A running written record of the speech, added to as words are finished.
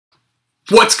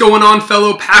What's going on,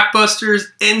 fellow Packbusters?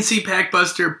 NC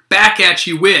Packbuster back at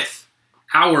you with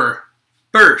our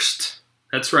first,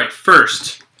 that's right,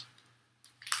 first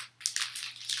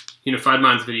Unified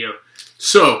Minds video.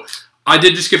 So, I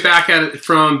did just get back at it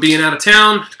from being out of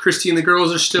town. Christy and the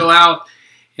girls are still out,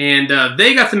 and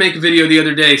they got to make a video the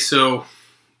other day, so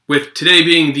with today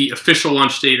being the official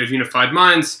launch date of Unified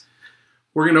Minds,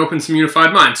 we're going to open some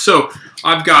Unified Minds. So,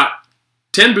 I've got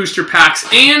 10 booster packs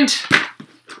and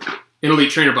an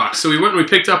Elite Trainer box. So we went and we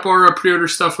picked up our pre-order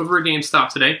stuff over at GameStop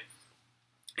today.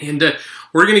 And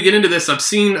we're going to get into this. I've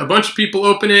seen a bunch of people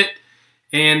open it,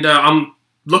 and I'm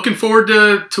looking forward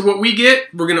to what we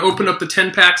get. We're going to open up the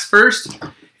 10 packs first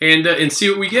and see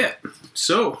what we get.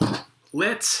 So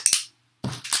let's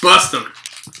bust them.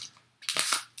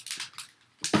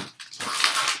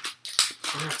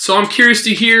 So I'm curious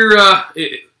to hear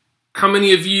how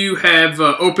many of you have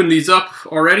opened these up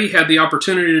already, had the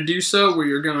opportunity to do so.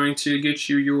 We are going to get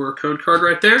you your code card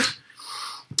right there.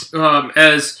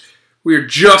 As we're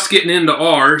just getting into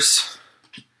ours,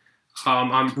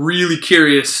 I'm really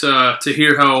curious to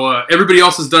hear how everybody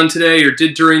else has done today or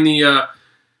did during the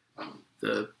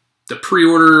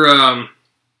pre-order.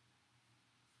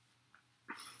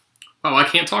 Oh, I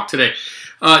can't talk today.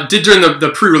 Did during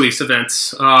the pre-release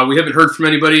events. We haven't heard from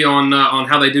anybody on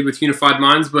how they did with Unified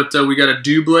Minds, but we got a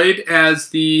Doublade as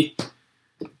the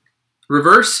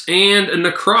reverse and a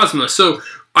Necrozma. So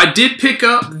I did pick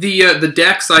up the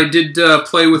decks. I did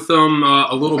play with them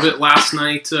a little bit last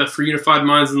night for Unified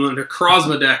Minds, and the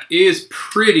Necrozma deck is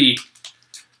pretty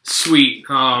sweet.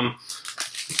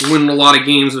 Winning a lot of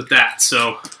games with that.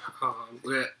 So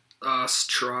let us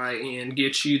try and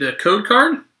get you the code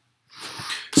card.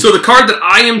 So the card that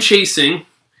I am chasing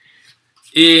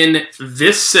in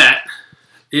this set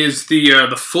is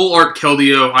the full art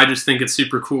Keldeo. I just think it's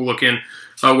super cool looking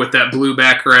with that blue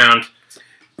background.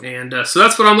 And so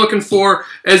that's what I'm looking for.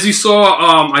 As you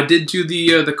saw, I did do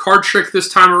the card trick this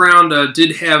time around.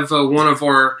 Did have one of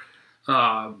our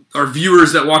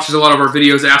viewers that watches a lot of our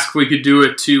videos ask if we could do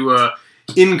it to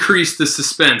increase the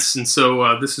suspense. And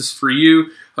so this is for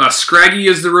you. Scraggy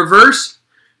is the reverse.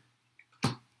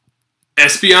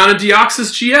 Espeon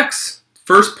Deoxys GX.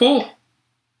 First pull.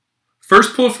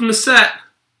 First pull from the set.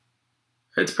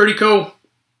 It's pretty cool.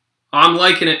 I'm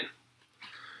liking it.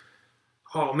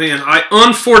 Oh man, I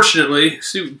unfortunately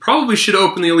probably should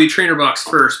open the Elite Trainer box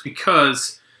first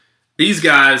because these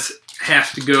guys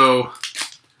have to go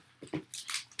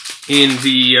in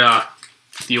the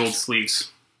old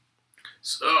sleeves.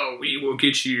 So we will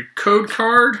get you your code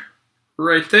card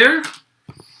right there.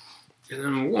 And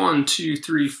then 1, 2,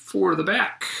 3, 4 to the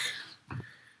back.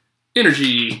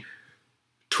 Energy.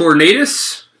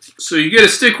 Tornadus. So you got to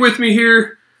stick with me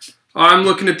here. I'm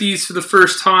looking at these for the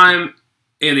first time,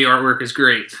 and the artwork is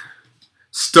great.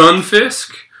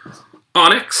 Stunfisk.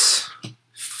 Onyx.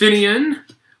 Finian.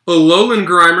 Alolan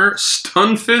Grimer.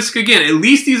 Stunfisk again. At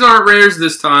least these aren't rares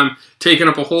this time, taking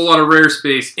up a whole lot of rare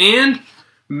space. And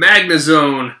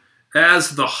Magnezone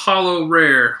as the holo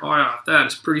rare. Oh yeah, that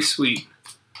is pretty sweet.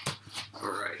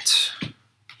 Alright,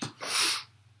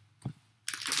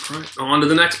 on to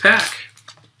the next pack.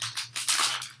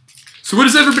 So what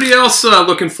is everybody else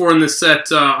looking for in this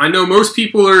set? I know most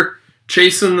people are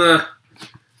chasing the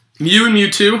Mew and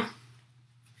Mewtwo,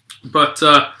 but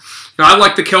I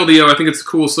like the Keldeo. I think it's the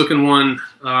coolest looking one.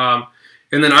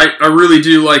 And then I really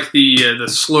do like the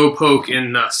Slowpoke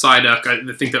and Psyduck.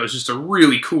 I think that was just a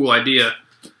really cool idea.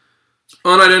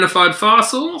 Unidentified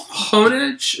Fossil,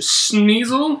 Honedge,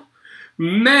 Sneasel,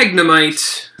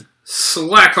 Magnemite,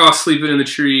 Slackoff sleeping in the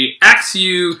tree,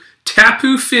 Axew,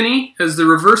 Tapu Fini as the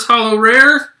reverse holo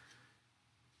rare,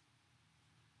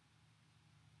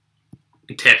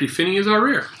 and Tapu Fini is our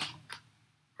rare.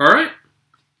 Alright,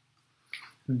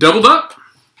 doubled up.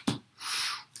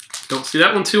 Don't see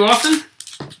that one too often.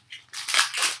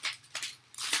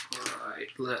 Alright,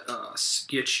 let us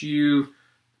get you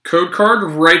code card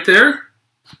right there.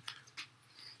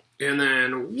 And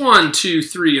then 1, 2,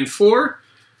 3, and 4.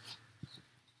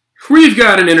 We've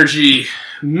got an Energy,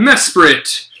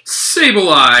 Mesprit,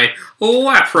 Sableye,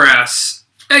 Lapras,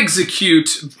 Execute,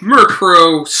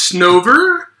 Murkrow,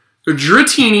 Snover,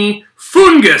 Dratini,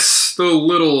 Fungus, the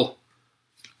little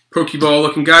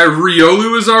Pokeball-looking guy.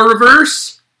 Riolu is our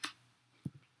reverse.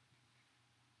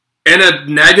 And a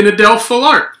Naganadel full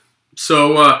art.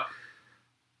 So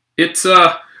it's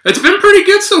been pretty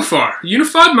good so far.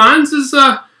 Unified Minds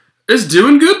is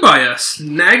doing good by us.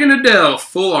 Naganadel,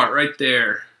 full art right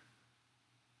there.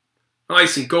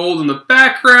 Nice and gold in the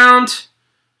background.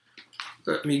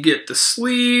 Let me get the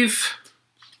sleeve.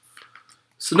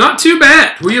 So not too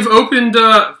bad. We have opened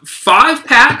 5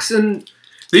 packs, and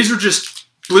these are just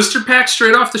blister pack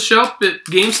straight off the shelf at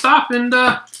GameStop, and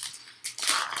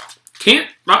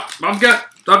I've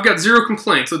got zero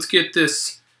complaints. Let's get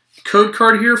this code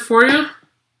card here for you.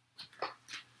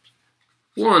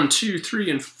 1, 2,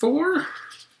 3, and 4.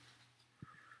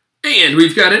 And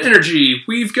we've got an energy.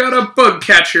 We've got a bug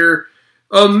catcher,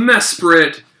 a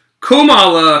Mesprit,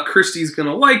 Komala. Christy's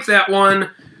gonna like that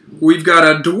one. We've got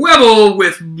a Dwebble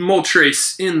with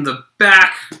Moltres in the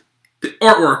back. The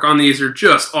artwork on these are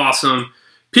just awesome.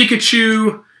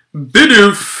 Pikachu,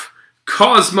 Bidoof,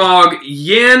 Cosmog,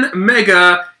 Yan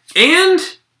Mega, and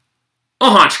a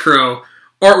Honchkrow.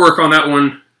 Artwork on that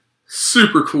one,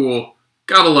 super cool.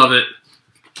 Gotta love it.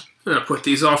 I'm gonna put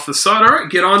these off the side. All right,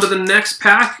 get on to the next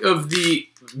pack of the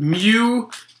Mew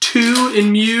 2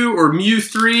 in Mew, or Mew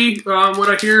 3, what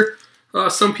I hear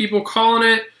some people calling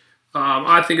it.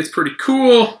 I think it's pretty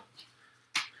cool.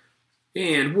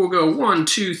 And we'll go 1,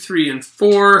 2, 3, and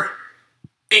 4.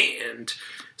 And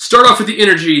start off with the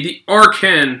energy, the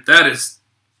Archen. That is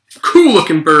cool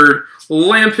looking bird.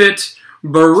 Lampet,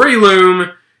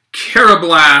 Breloom,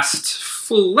 Carablast,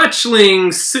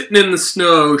 Fletchling sitting in the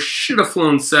snow, should have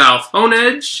flown south.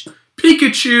 Honedge,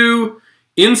 Pikachu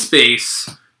in space.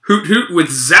 Hoot Hoot with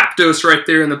Zapdos right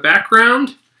there in the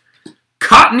background.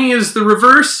 Cottony is the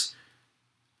reverse.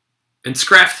 And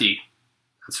Scrafty.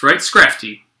 That's right,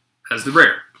 Scrafty as the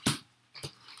rare.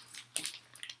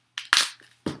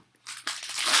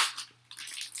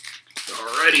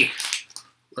 Alrighty.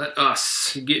 Let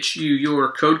us get you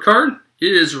your code card.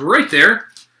 It is right there.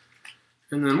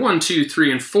 And then 1, 2,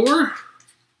 3, and 4.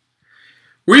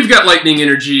 We've got Lightning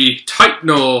Energy,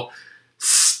 Titanol,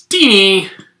 Steenie,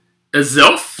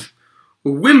 Azelf,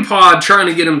 Wimpod trying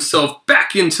to get himself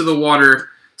back into the water,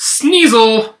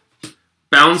 Sneasel,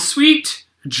 Bounsweet,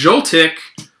 Joltik,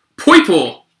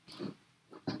 Poipole,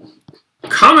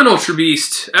 Common Ultra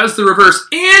Beast as the reverse,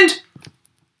 and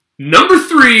number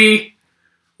 3,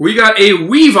 we got a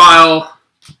Weavile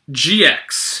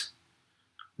GX.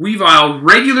 Weavile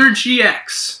regular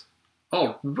GX.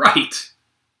 All right.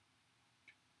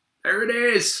 There it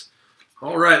is.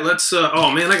 All right, let's,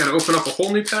 oh man, I gotta open up a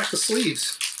whole new pack of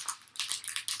sleeves.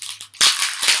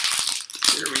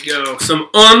 There we go. Some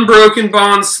Unbroken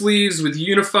Bond sleeves with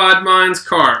Unified Minds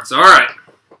cards. All right.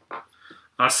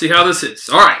 Let's see how this is.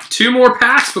 All right, 2 more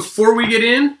packs before we get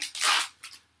in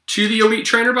to the Elite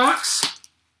Trainer box.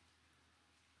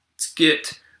 Let's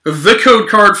get the code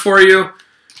card for you.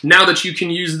 Now that you can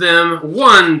use them,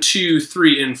 1, 2,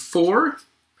 3, and 4.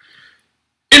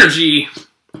 Energy,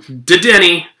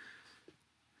 Dedenne.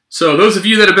 So those of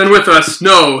you that have been with us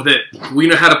know that we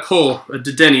know how to pull a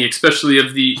Dedenne, especially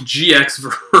of the GX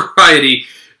variety.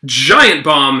 Giant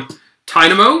Bomb,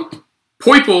 Dynamo,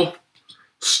 Poipole,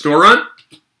 Snorunt,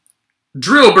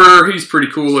 Drillbur, he's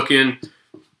pretty cool looking.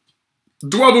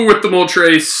 Dwebble with the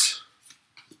Moltres,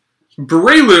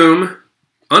 Breloom,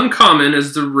 uncommon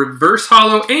as the reverse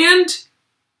holo, and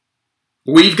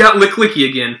we've got Lick Licky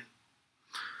again.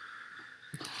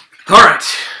 Alright,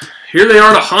 here they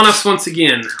are to haunt us once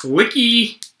again.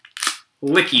 Licky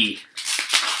Licky.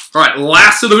 Alright,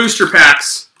 last of the booster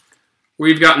packs.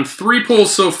 We've gotten 3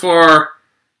 pulls so far.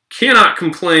 Cannot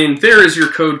complain. There is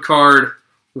your code card.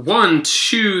 1,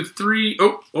 2, 3.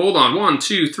 Oh, hold on. 1,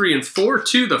 2, 3, and 4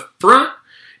 to the front.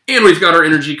 And we've got our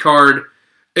energy card.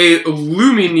 A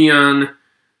Lumineon.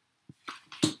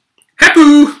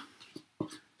 Hapu.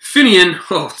 Finian.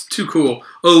 Oh, it's too cool.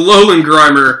 A Alolan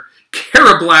Grimer.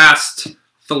 Carablast.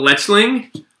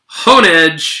 Fletchling.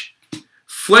 Honedge.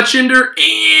 Fletchinder.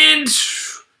 And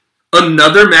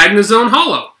another Magnezone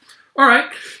holo.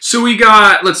 Alright. So we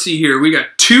got, let's see here. We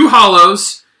got 2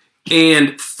 holos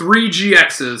and 3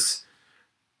 GXs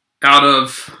out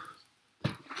of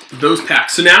those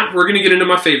packs. So now we're going to get into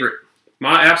my favorite.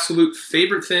 My absolute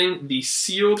favorite thing, the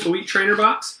sealed Elite Trainer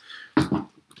box.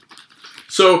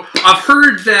 So I've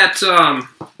heard that from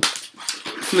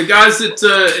the guys at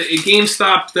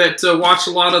GameStop that watch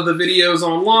a lot of the videos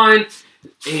online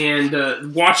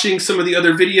and watching some of the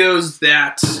other videos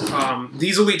that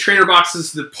these Elite Trainer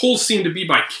boxes, the pulls seem to be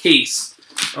by case,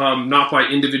 not by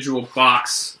individual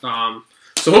box.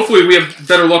 So hopefully we have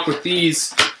better luck with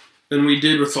these than we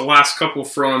did with the last couple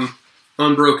from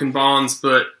Unbroken Bonds,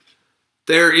 but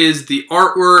there is the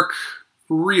artwork,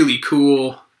 really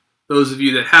cool. Those of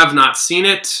you that have not seen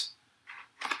it,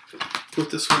 put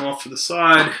this one off to the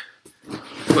side.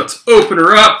 Let's open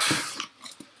her up.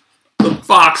 The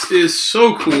box is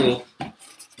so cool.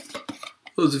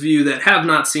 Those of you that have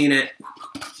not seen it.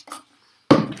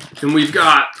 And we've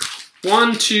got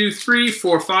 1, 2, 3,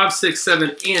 4, 5, 6,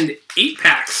 7, and 8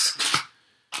 packs.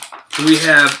 We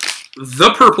have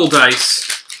the purple dice.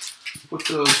 Put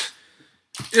those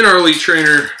In our Elite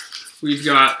Trainer, we've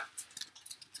got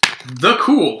the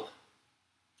Cool.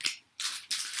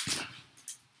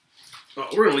 Oh,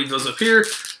 we're going to leave those up here.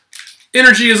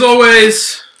 Energy as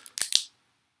always.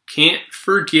 Can't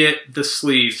forget the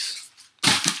sleeves.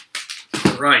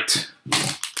 All right.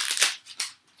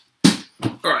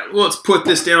 All right, well, let's put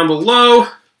this down below.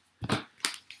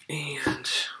 And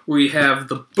we have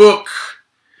the book.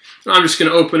 I'm just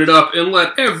going to open it up and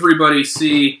let everybody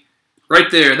see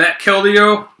right there. That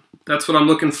Keldeo, that's what I'm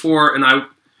looking for. And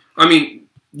I mean,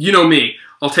 you know me.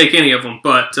 I'll take any of them.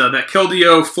 But that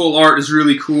Keldeo full art is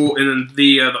really cool. And then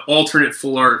the alternate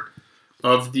full art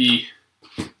of the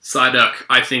Psyduck,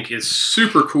 I think, is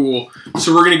super cool.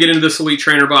 So we're going to get into this Elite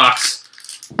Trainer box.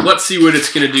 Let's see what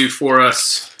it's going to do for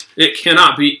us. It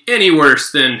cannot be any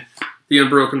worse than the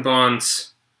Unbroken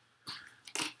Bonds.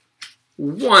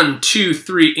 1, 2,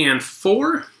 3, and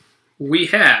 4. We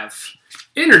have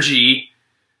Energy,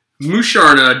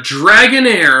 Musharna,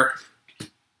 Dragonair,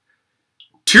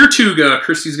 Tirtuga.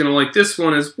 Christy's going to like this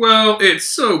one as well. It's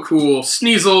so cool.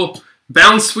 Sneasel,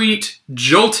 Bounsweet,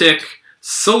 Joltik,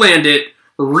 Salandit,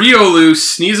 Riolu,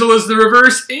 Sneasel is the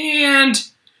reverse, and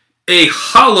a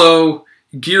Holo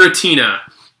Giratina.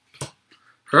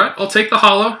 All right, I'll take the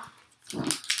Holo.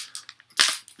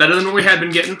 Better than what we had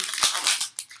been getting.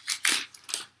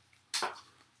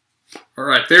 All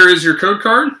right, there is your code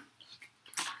card.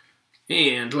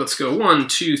 And let's go 1,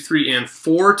 2, 3, and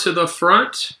 4 to the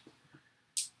front.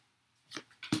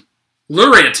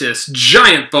 Lurantis,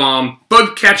 Giant Bomb,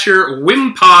 Bugcatcher,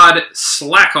 Wimpod,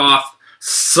 Slackoff,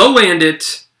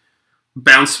 Salandit,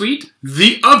 Bounsweet,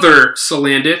 the other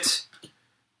Salandit,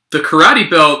 the Karate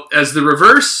Belt as the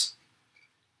reverse,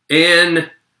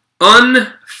 and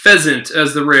Unpheasant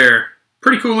as the rare.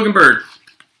 Pretty cool looking bird.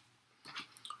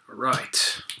 All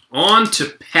right, on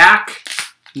to pack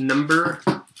number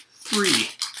 3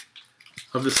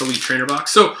 of this Elite Trainer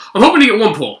box. So I'm hoping to get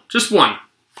one pull, just one,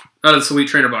 out of this Elite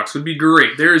Trainer box. Would be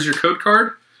great. There is your code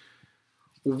card.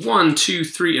 1, 2,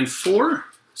 3, and 4.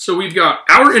 So we've got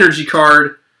our energy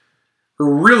card,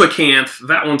 Relicanth,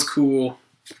 that one's cool.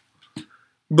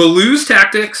 Baloo's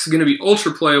Tactics, going to be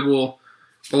ultra playable.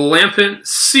 Lampent,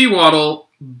 Seawaddle,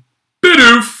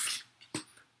 Bidoof,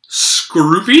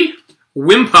 Scroopy,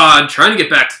 Wimpod, trying to get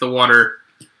back to the water,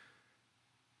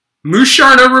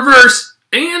 Musharna reverse,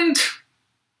 and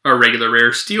our regular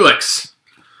rare Steelix.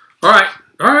 Alright,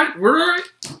 we're alright.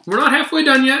 We're not halfway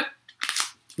done yet.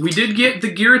 We did get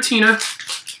the Giratina.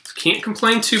 Can't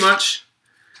complain too much.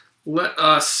 Let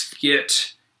us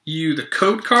get you the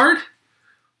code card.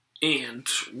 And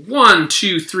 1,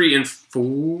 2, 3, and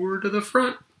 4 to the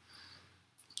front.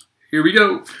 Here we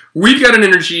go. We've got an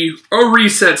energy, a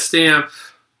reset stamp.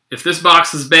 If this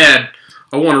box is bad,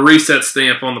 I want a reset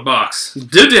stamp on the box.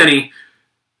 Dedenne,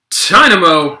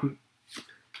 Dynamo,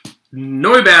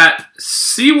 Noibat,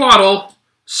 Seawaddle,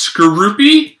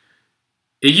 Scroopy,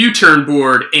 a U-turn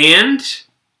board, and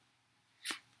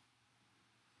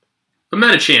a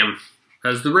Medicham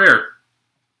as the rare.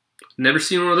 Never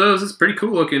seen one of those. It's pretty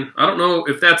cool looking. I don't know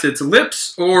if that's its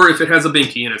lips or if it has a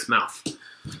binky in its mouth.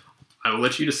 I will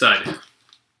let you decide.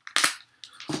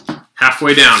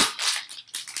 Halfway down.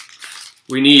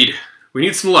 We need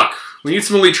some luck. We need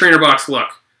some Elite Trainer box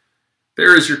luck.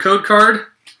 There is your code card.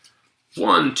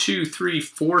 1, 2, 3,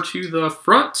 4 to the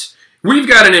front. We've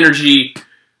got an energy,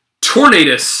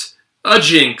 Tornadus, a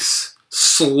Jinx,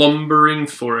 Slumbering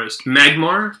Forest,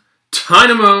 Magmar,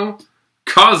 Dynamo,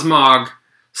 Cosmog,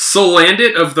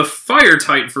 Salandit of the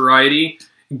Fire-type variety,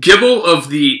 Gibble of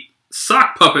the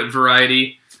Sock Puppet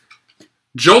variety,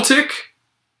 Joltik,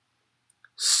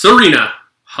 Serena,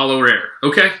 Holo Rare.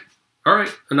 Okay,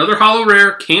 alright, another Holo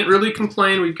Rare. Can't really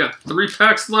complain. We've got 3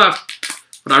 packs left,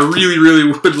 but I really,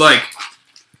 really would like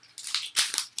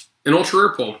an Ultra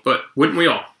Rare pull, but wouldn't we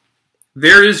all?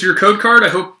 There is your code card. I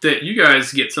hope that you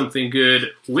guys get something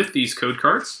good with these code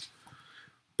cards.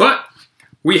 But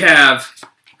we have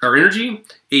our energy,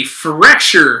 a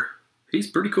Fracture. He's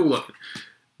pretty cool looking.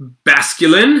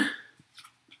 Basculin,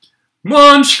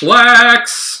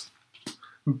 Munchlax,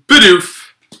 Bidoof,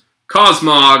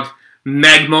 Cosmog,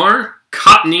 Magmar,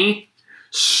 Cottony,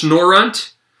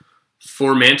 Snorunt,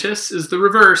 Formantis is the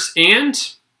reverse,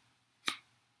 and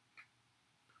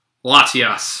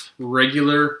Latias,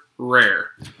 regular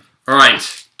rare.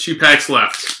 Alright, 2 packs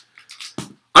left.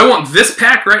 I want this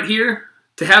pack right here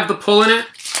to have the pull in it.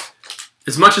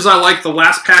 As much as I like the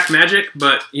last pack magic,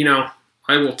 but, you know,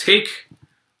 I will take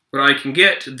what I can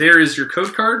get. There is your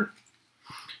code card.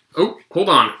 Oh, hold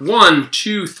on. 1,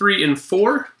 2, 3, and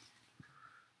 4.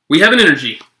 We have an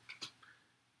energy.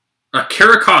 A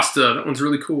Caracosta. That one's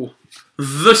really cool.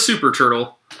 The Super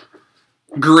Turtle.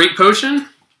 Great Potion.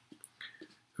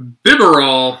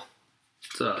 Bibarel.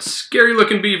 It's a scary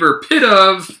looking beaver. Pit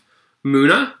of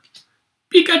Muna.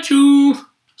 Pikachu.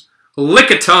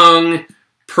 Lickitung.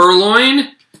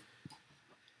 Purloin.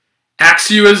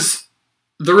 Axew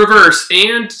the reverse,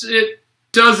 and it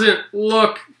doesn't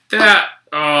look that...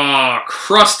 Oh,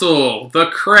 Crustle, the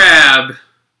crab.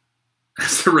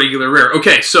 That's the regular rare.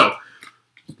 Okay, so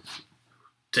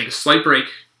take a slight break.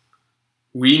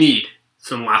 We need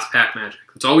some last pack magic.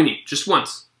 That's all we need, just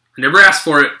once. I never asked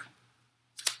for it.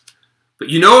 But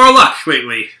you know our luck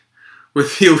lately.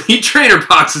 With the Elite Trainer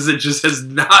boxes, it just has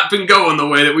not been going the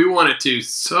way that we want it to.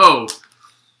 So...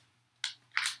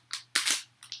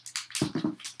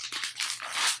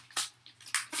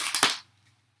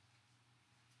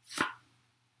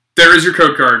 there is your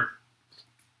code card.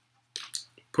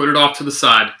 Put it off to the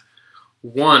side.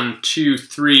 1, 2,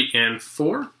 3, and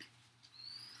 4. And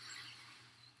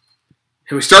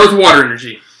we start with Water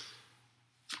Energy.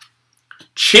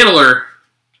 Channeler,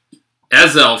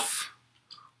 Azelf,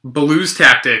 Blues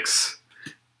Tactics,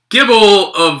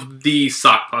 Gibble of the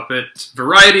Sock Puppet,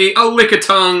 Variety, a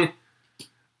Lickitung,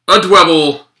 a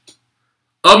Dwebble,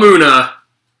 a Muna,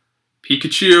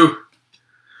 Pikachu,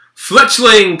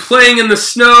 Fletchling playing in the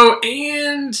snow,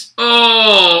 and,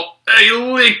 oh, a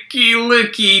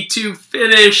Licky to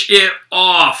finish it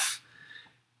off.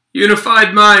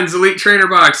 Unified Minds Elite Trainer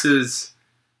boxes.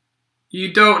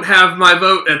 You don't have my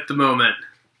vote at the moment.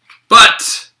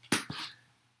 But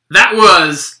that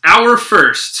was our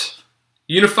first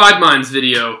Unified Minds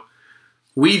video.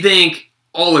 We thank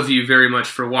all of you very much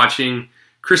for watching.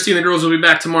 Christy and the girls will be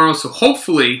back tomorrow, so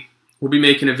hopefully we'll be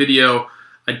making a video.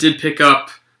 I did pick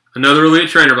up another Elite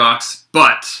Trainer box,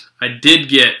 but I did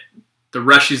get the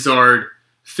Reshizard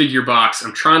figure box.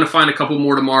 I'm trying to find a couple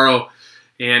more tomorrow,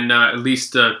 and at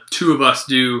least 2 of us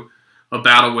do a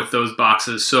battle with those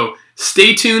boxes. So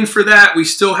stay tuned for that. We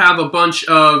still have a bunch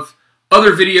of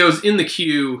other videos in the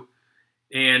queue,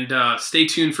 and stay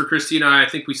tuned for Christy and I. I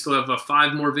think we still have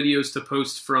 5 more videos to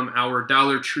post from our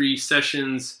Dollar Tree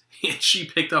sessions, and she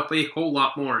picked up a whole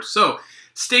lot more. So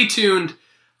stay tuned.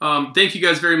 Thank you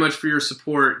guys very much for your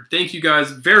support. Thank you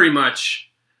guys very much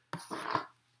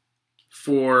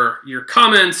for your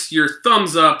comments, your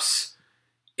thumbs ups,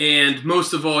 and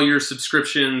most of all, your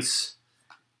subscriptions.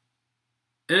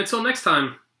 And until next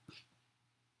time,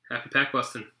 happy pack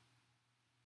busting.